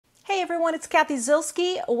Hey everyone, it's Cathy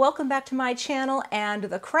Zielske. Welcome back to my channel and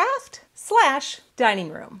the craft/dining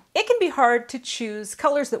room. It can be hard to choose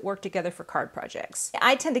colors that work together for card projects.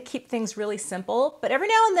 I tend to keep things really simple, but every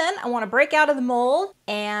now and then I want to break out of the mold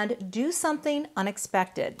and do something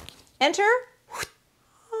unexpected. Enter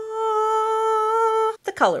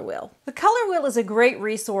the color wheel. The color wheel is a great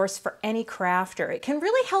resource for any crafter. It can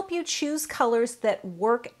really help you choose colors that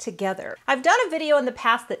work together. I've done a video in the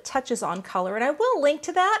past that touches on color, and I will link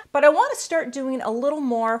to that, but I want to start doing a little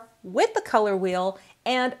more with the color wheel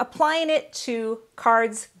and applying it to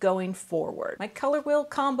cards going forward. My color wheel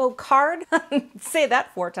combo card, say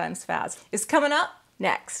that 4 times fast, is coming up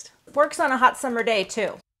next. Works on a hot summer day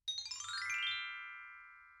too.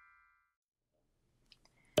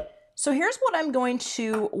 So here's what I'm going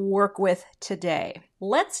to work with today.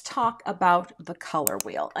 Let's talk about the color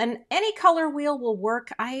wheel. And any color wheel will work.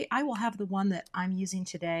 I will have the one that I'm using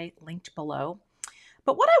today linked below.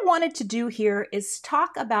 But what I wanted to do here is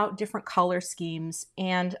talk about different color schemes,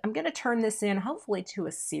 and I'm going to turn this in hopefully to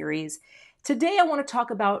a series. Today I want to talk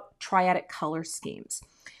about triadic color schemes.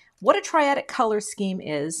 What a triadic color scheme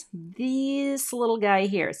is, this little guy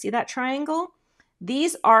here, see that triangle?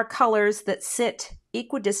 These are colors that sit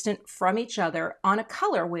equidistant from each other on a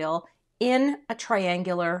color wheel in a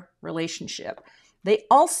triangular relationship. They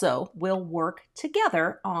also will work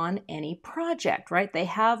together on any project, right? They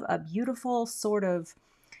have a beautiful sort of,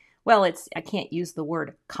 well, I can't use the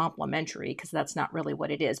word complementary because that's not really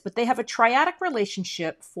what it is, but they have a triadic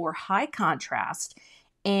relationship for high contrast.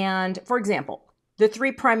 And for example, the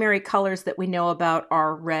 3 primary colors that we know about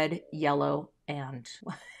are red, yellow, and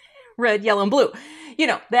blue. You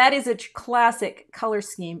know, that is a classic color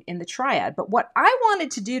scheme in the triad. But what I wanted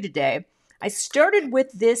to do today, I started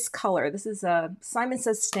with this color. This is a Simon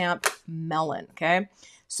Says Stamp Melon, okay?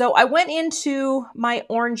 So I went into my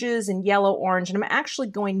oranges and yellow orange, and I'm actually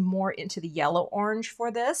going more into the yellow orange for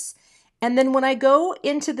this. And then when I go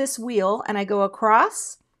into this wheel and I go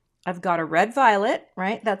across, I've got a red violet,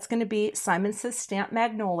 right? That's going to be Simon Says Stamp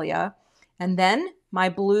Magnolia. And then my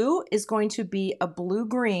blue is going to be a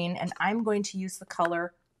blue-green, and I'm going to use the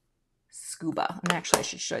color Scuba. And actually, I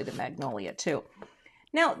should show you the Magnolia too.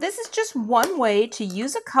 Now, this is just one way to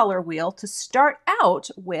use a color wheel to start out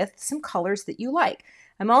with some colors that you like.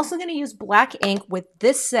 I'm also going to use black ink with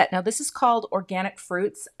this set. Now, this is called Organic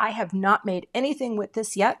Fruits. I have not made anything with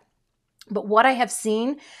this yet. But what I have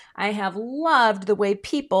seen, I have loved the way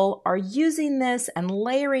people are using this and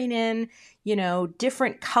layering in, you know,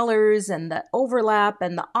 different colors and the overlap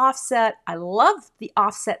and the offset. I love the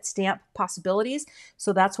offset stamp possibilities.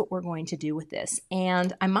 So that's what we're going to do with this.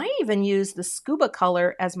 And I might even use the scuba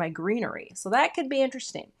color as my greenery. So that could be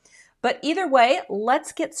interesting. But either way,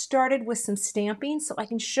 let's get started with some stamping so I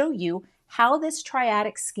can show you how this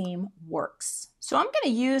triadic scheme works. So I'm going to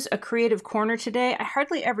use a creative corner today. I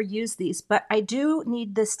hardly ever use these, but I do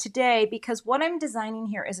need this today because what I'm designing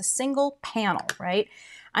here is a single panel, right?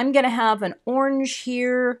 I'm going to have an orange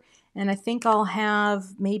here, and I think I'll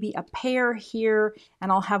have maybe a pear here, and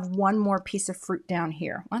I'll have one more piece of fruit down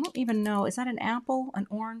here. I don't even know, is that an apple, an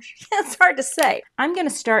orange? It's hard to say. I'm going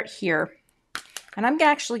to start here, and I'm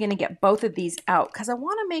actually going to get both of these out because I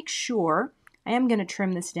want to make sure, I am going to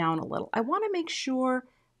trim this down a little. I want to make sure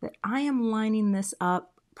that I am lining this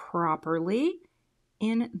up properly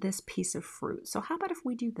in this piece of fruit. So how about if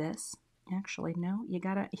we do this? Actually, no, you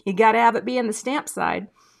gotta have it be in the stamp side.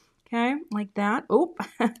 Okay, like that. Oh,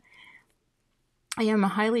 I am a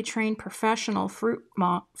highly trained professional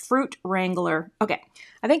fruit wrangler. Okay,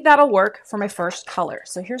 I think that'll work for my first color.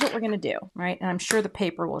 So here's what we're gonna do, right? And I'm sure the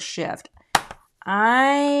paper will shift. I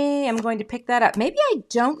am going to pick that up. Maybe I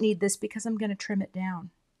don't need this because I'm going to trim it down.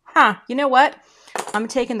 You know what? I'm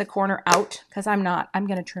taking the corner out because I'm not. I'm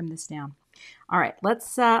going to trim this down. All right,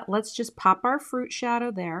 let's just pop our fruit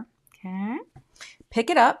shadow there. Okay. Pick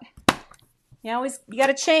it up. You got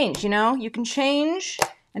to change, you know. You can change.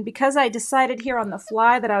 And because I decided here on the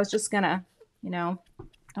fly that I was just going to, you know,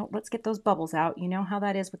 oh, let's get those bubbles out. You know how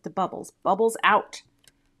that is with the bubbles. Bubbles out,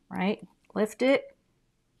 right? Lift it,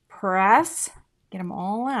 press. Get them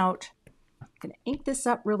all out. I'm going to ink this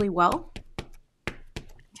up really well.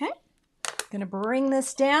 Okay. I'm going to bring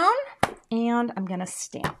this down and I'm going to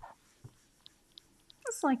stamp.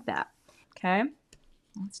 Just like that. Okay.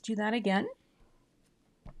 Let's do that again.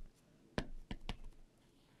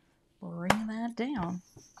 Bring that down.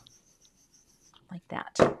 Like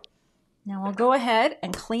that. Now I'll go ahead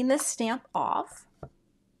and clean this stamp off.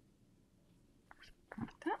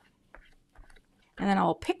 Like that. And then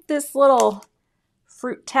I'll pick this little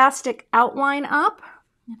fruitastic outline up.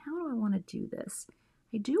 And how do I want to do this?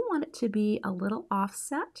 I do want it to be a little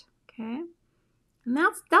offset, okay? And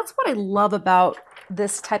that's what I love about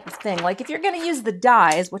this type of thing. Like if you're going to use the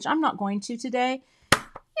dies, which I'm not going to today,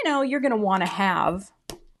 you know, you're going to want to have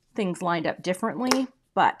things lined up differently,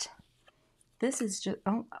 but this is just,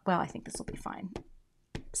 oh, well, I think this will be fine.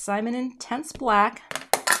 Simon Intense Black.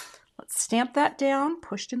 Let's stamp that down,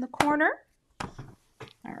 pushed in the corner. All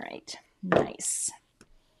right, nice.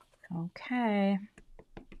 Okay,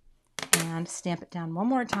 and stamp it down one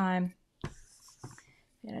more time.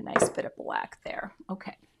 Get a nice bit of black there.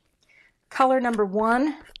 Okay, color number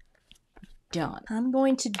 1, done. I'm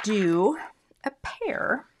going to do a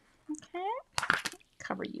pear. Okay,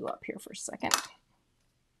 cover you up here for a second,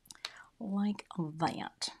 like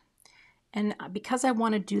that. And because I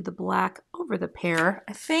want to do the black over the pear,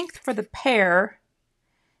 I think for the pear,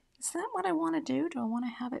 is that what I want to do? Do I want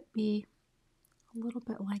to have it be a little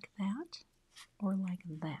bit like that or like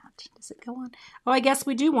that? Does it go on? Oh, I guess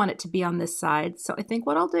we do want it to be on this side. So I think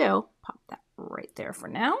what I'll do, pop that right there for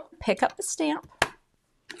now. Pick up the stamp.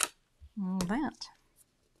 That.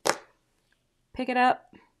 Pick it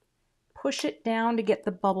up. Push it down to get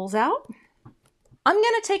the bubbles out. I'm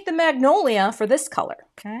going to take the Magnolia for this color.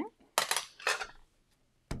 Okay.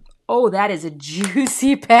 Oh, that is a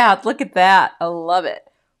juicy pad. Look at that. I love it.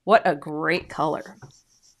 What a great color.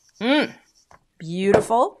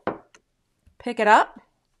 Beautiful. Pick it up.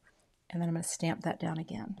 And then I'm going to stamp that down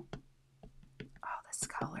again. Oh, this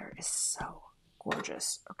color is so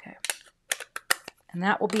gorgeous. Okay. And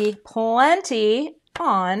that will be plenty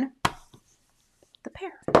on the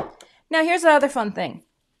pear. Now, here's the other fun thing.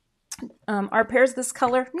 Are pears this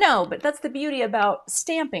color? No, but that's the beauty about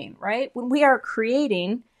stamping, right? When we are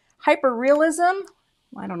creating hyperrealism,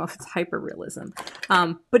 well, I don't know if it's hyperrealism,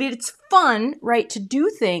 but it's fun, right, to do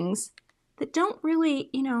things that don't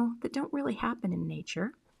really, you know, that don't really happen in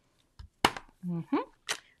nature.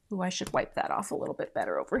 Ooh, I should wipe that off a little bit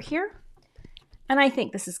better over here. And I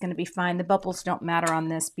think this is going to be fine. The bubbles don't matter on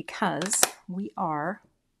this because we are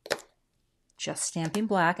just stamping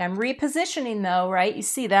black. I'm repositioning though, right? You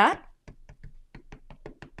see that?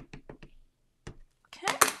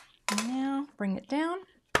 Okay, now bring it down.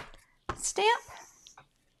 Stamp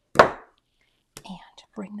and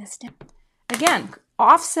bring this down. Again,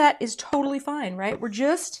 offset is totally fine, right? We're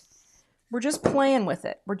just playing with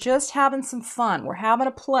it. We're just having some fun. We're having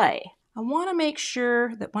a play. I want to make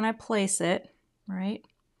sure that when I place it, right,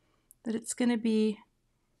 that it's going to be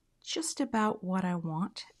just about what I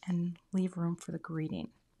want and leave room for the greeting.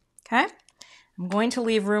 Okay? I'm going to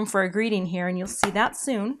leave room for a greeting here, and you'll see that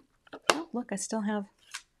soon. Oh, look, I still have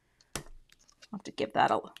I'll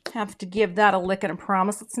have to give that a lick and a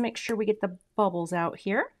promise. Let's make sure we get the bubbles out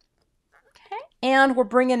here. Okay. And we're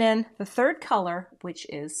bringing in the third color, which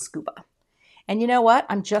is Scuba. And you know what?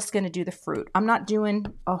 I'm just going to do the fruit. I'm not doing,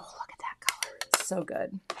 oh, look at that color. It's so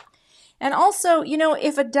good. And also, you know,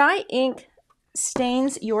 if a dye ink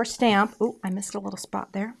stains your stamp, oh, I missed a little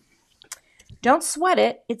spot there. Don't sweat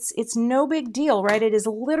it. It's no big deal, right? It is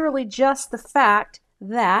literally just the fact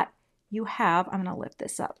that you have, I'm going to lift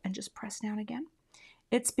this up and just press down again.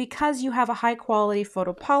 It's because you have a high quality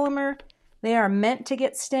photopolymer. They are meant to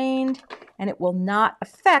get stained and it will not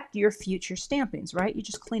affect your future stampings, right? You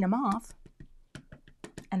just clean them off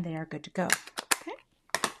and they are good to go. Okay.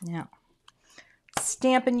 Now,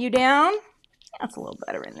 stamping you down. That's a little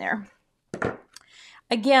better in there.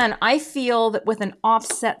 Again, I feel that with an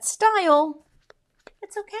offset style,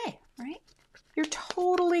 it's okay, right? You're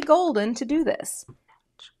totally golden to do this.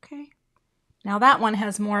 Okay. Now that one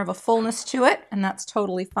has more of a fullness to it, and that's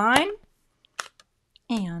totally fine.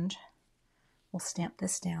 And we'll stamp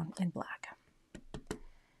this down in black.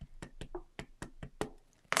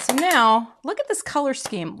 So now, look at this color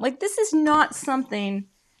scheme. Like, this is not something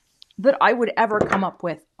that I would ever come up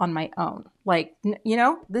with on my own. Like, you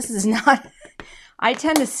know, this is not, I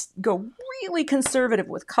tend to go really conservative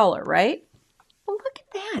with color, right? But look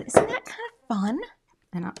at that. Isn't that kind of fun?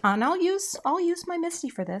 And I'll use my MISTI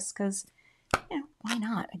for this because, you know, why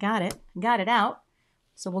not? I got it out.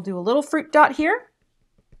 So we'll do a little fruit dot here.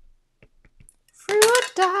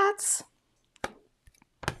 Fruit dots.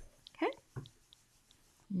 Okay.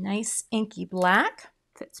 Nice inky black.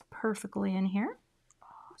 Fits perfectly in here.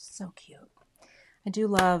 Oh, so cute. I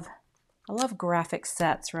love graphic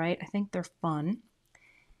sets, right? I think they're fun.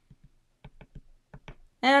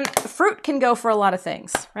 And fruit can go for a lot of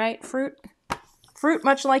things, right? Fruit,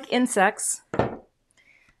 much like insects,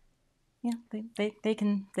 yeah, they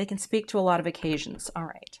can speak to a lot of occasions. All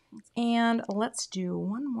right, and let's do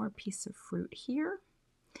one more piece of fruit here,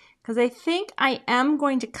 because I think I am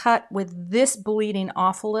going to cut with this bleeding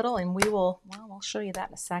off a little, and we'll show you that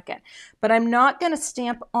in a second. But I'm not going to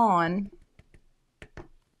stamp on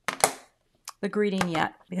the greeting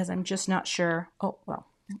yet because I'm just not sure. Oh, well,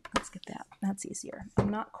 let's get that. That's easier. I'm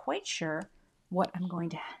not quite sure what I'm going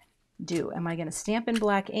to do. Am I going to stamp in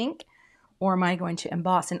black ink or am I going to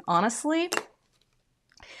emboss? And honestly,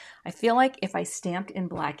 I feel like if I stamped in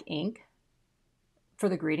black ink for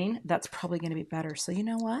the greeting, that's probably going to be better. So you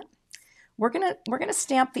know what? We're gonna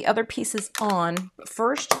stamp the other pieces on. But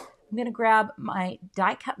first, I'm gonna grab my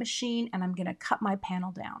die cut machine and I'm gonna cut my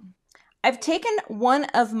panel down. I've taken one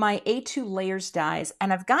of my A2 layers dies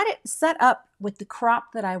and I've got it set up with the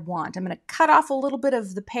crop that I want. I'm going to cut off a little bit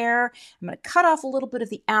of the pear. I'm going to cut off a little bit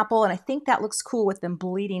of the apple, and I think that looks cool with them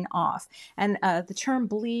bleeding off. And the term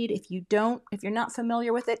bleed, if you're not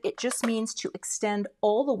familiar with it, it just means to extend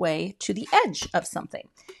all the way to the edge of something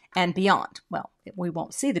and beyond. Well, we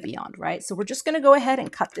won't see the beyond, right? So we're just going to go ahead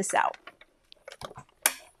and cut this out.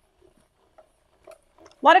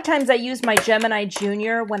 A lot of times I use my Gemini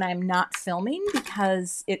Junior when I'm not filming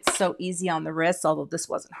because it's so easy on the wrist, although this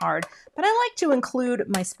wasn't hard. But I like to include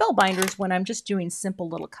my Spellbinders when I'm just doing simple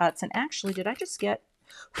little cuts. And actually, did I just get...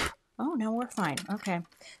 Oh, no, we're fine. Okay.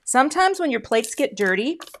 Sometimes when your plates get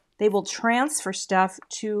dirty, they will transfer stuff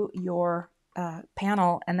to your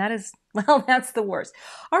panel. And that is, well, that's the worst.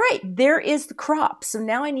 All right, there is the crop. So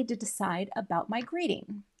now I need to decide about my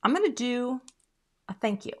greeting. I'm going to do a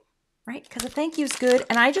thank you. Right? Because a thank you is good.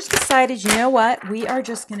 And I just decided, you know what? We are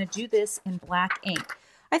just going to do this in black ink.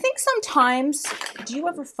 I think sometimes, do you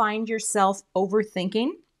ever find yourself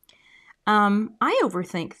overthinking? I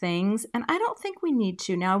overthink things, and I don't think we need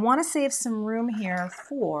to. Now, I want to save some room here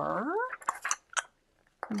for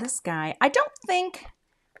this guy. I don't think,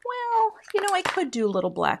 well, you know, I could do little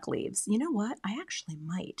black leaves. You know what? I actually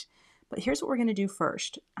might. But here's what we're going to do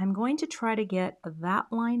first. I'm going to try to get that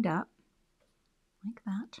lined up. Like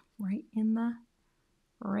that, right in the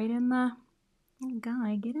little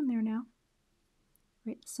guy. Get in there now.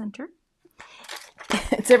 Right in the center.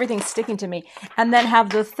 It's everything sticking to me. And then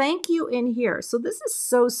have the thank you in here. So this is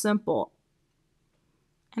so simple.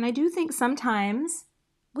 And I do think sometimes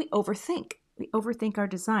we overthink. We overthink our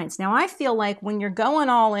designs. Now I feel like when you're going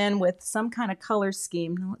all in with some kind of color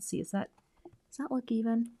scheme, now let's see, does that look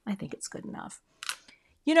even? I think it's good enough.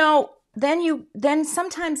 You know, then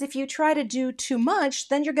sometimes if you try to do too much,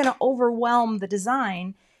 then you're going to overwhelm the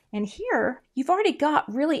design. And here, you've already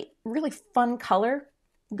got really, really fun color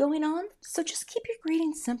going on. So just keep your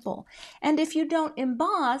greeting simple. And if you don't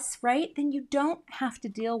emboss, right, then you don't have to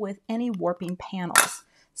deal with any warping panels.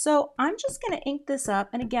 So I'm just going to ink this up.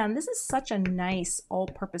 And again, this is such a nice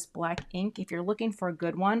all-purpose black ink. If you're looking for a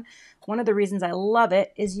good one, one of the reasons I love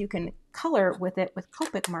it is you can color with it with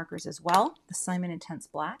Copic markers as well, the Simon Intense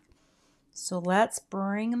Black. So let's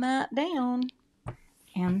bring that down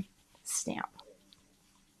and stamp.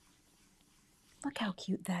 Look how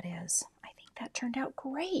cute that is. I think that turned out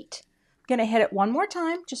great. I'm going to hit it one more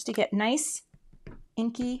time just to get nice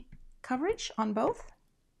inky coverage on both.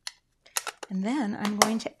 And then I'm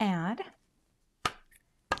going to add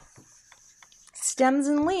stems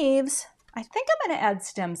and leaves. I think I'm going to add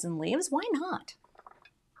stems and leaves. Why not?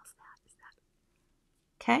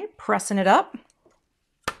 Okay, pressing it up.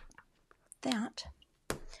 That.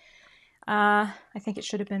 I think it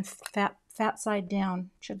should have been fat side down.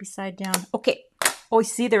 Should be side down. Okay. Oh,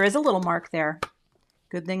 see, there is a little mark there.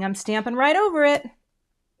 Good thing I'm stamping right over it.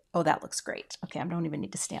 Oh, that looks great. Okay, I don't even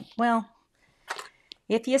need to stamp. Well,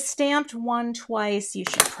 if you stamped one twice, you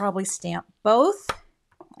should probably stamp both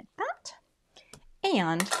like that.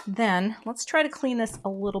 And then let's try to clean this a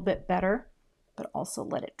little bit better, but also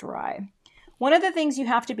let it dry. One of the things you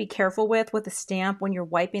have to be careful with a stamp when you're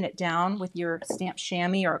wiping it down with your stamp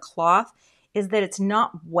chamois or a cloth is that it's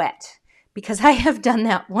not wet. Because I have done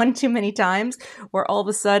that one too many times where all of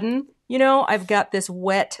a sudden, you know, I've got this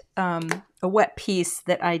wet, a wet piece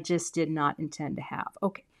that I just did not intend to have.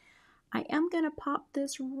 Okay, I am going to pop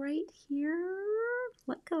this right here.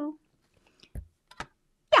 Let go.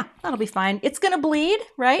 Yeah, that'll be fine. It's going to bleed,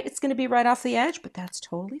 right? It's going to be right off the edge, but that's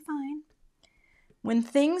totally fine. When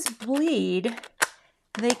things bleed,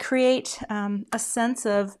 they create a sense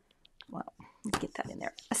of, well, let's get that in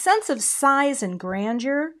there, a sense of size and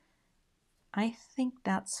grandeur. I think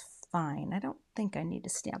that's fine. I don't think I need to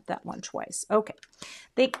stamp that one twice. Okay.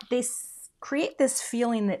 They create this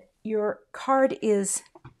feeling that your card is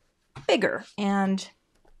bigger and,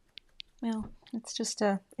 well, it's just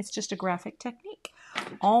a graphic technique.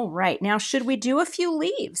 All right. Now, should we do a few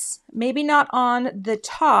leaves? Maybe not on the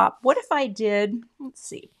top. What if I did, let's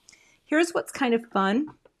see. Here's what's kind of fun.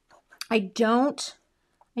 I don't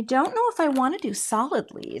know if I want to do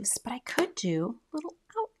solid leaves, but I could do little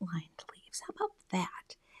outlined leaves. How about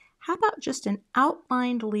that? How about just an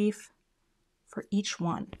outlined leaf for each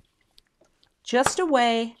one? Just a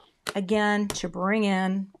way, again, to bring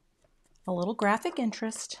in a little graphic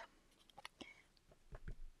interest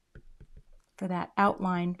for that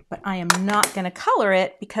outline, but I am not going to color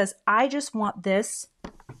it because I just want this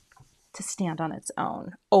to stand on its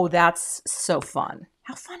own. Oh, that's so fun.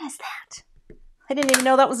 How fun is that? I didn't even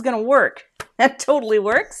know that was going to work. That totally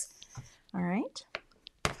works. All right.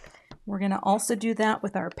 We're going to also do that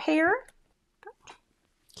with our pear.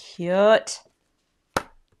 Cute.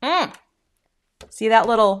 See that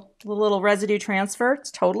little residue transfer?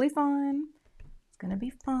 It's totally fine. It's going to be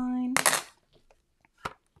fine.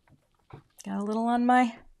 Got a little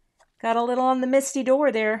on the MISTI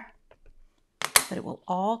door there, but it will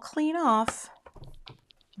all clean off.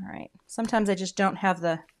 All right. Sometimes I just don't have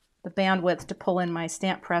the bandwidth to pull in my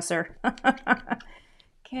stamp presser.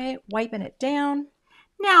 Okay, wiping it down.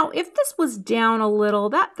 Now, if this was down a little,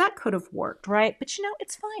 that could have worked, right? But you know,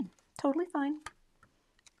 it's fine. Totally fine.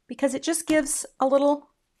 Because it just gives a little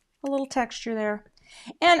texture there.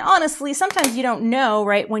 And honestly, sometimes you don't know,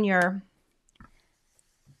 right, when you're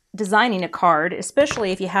designing a card,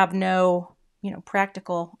 especially if you have no,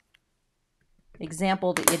 practical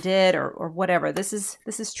example that you did or whatever. This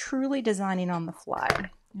is truly designing on the fly.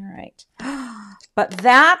 All right. But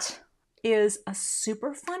that is a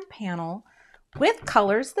super fun panel with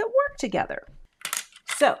colors that work together.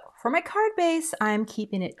 So for my card base, I'm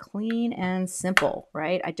keeping it clean and simple,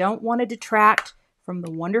 right? I don't want to detract from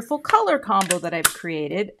the wonderful color combo that I've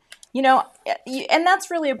created. And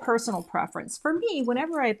that's really a personal preference. For me,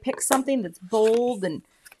 whenever I pick something that's bold and,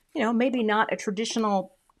 maybe not a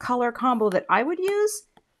traditional color combo that I would use,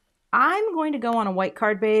 I'm going to go on a white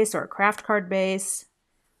card base or a craft card base,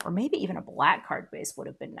 or maybe even a black card base would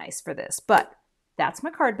have been nice for this. But that's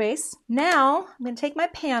my card base. Now I'm going to take my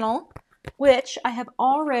panel, which I have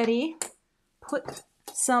already put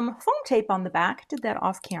some foam tape on the back. Did that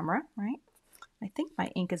off camera, right? I think my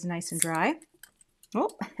ink is nice and dry.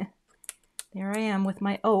 Oh, there I am with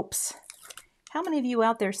my opes. How many of you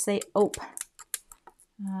out there say ope?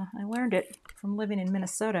 I learned it from living in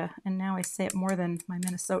Minnesota, and now I say it more than my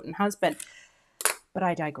Minnesotan husband. But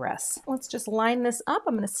I digress. Let's just line this up.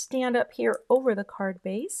 I'm going to stand up here over the card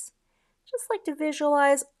base. Just like to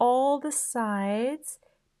visualize all the sides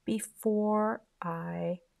before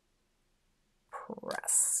I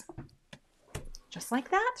press. Just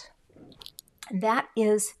like that. And that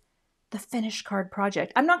is the finished card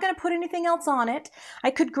project. I'm not going to put anything else on it.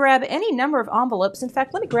 I could grab any number of envelopes. In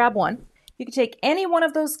fact, let me grab one. You could take any one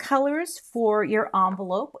of those colors for your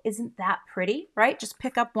envelope. Isn't that pretty, right? Just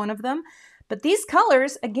pick up one of them. But these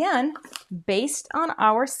colors, again, based on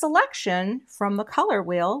our selection from the color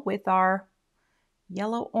wheel with our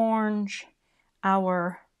yellow-orange,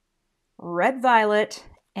 our red-violet,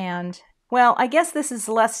 and, well, I guess this is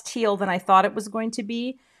less teal than I thought it was going to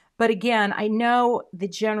be. But again, I know the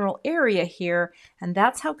general area here, and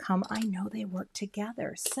that's how come I know they work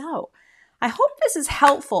together. So I hope this is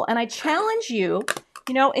helpful, and I challenge you,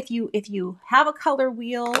 if you have a color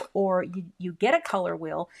wheel or you get a color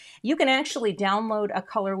wheel, you can actually download a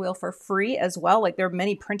color wheel for free as well. Like, there are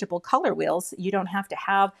many printable color wheels. You don't have to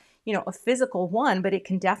have, a physical one, but it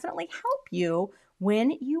can definitely help you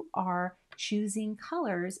when you are choosing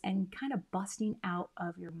colors and kind of busting out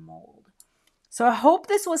of your mold. So I hope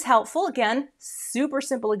this was helpful. Again, super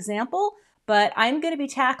simple example, but I'm going to be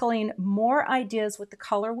tackling more ideas with the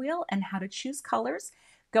color wheel and how to choose colors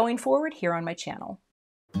going forward here on my channel.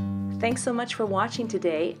 Thanks so much for watching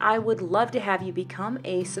today. I would love to have you become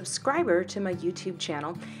a subscriber to my YouTube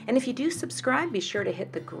channel. And if you do subscribe, be sure to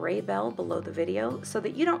hit the gray bell below the video so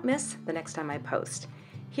that you don't miss the next time I post.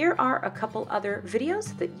 Here are a couple other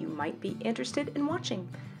videos that you might be interested in watching.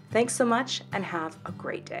 Thanks so much and have a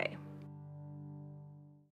great day.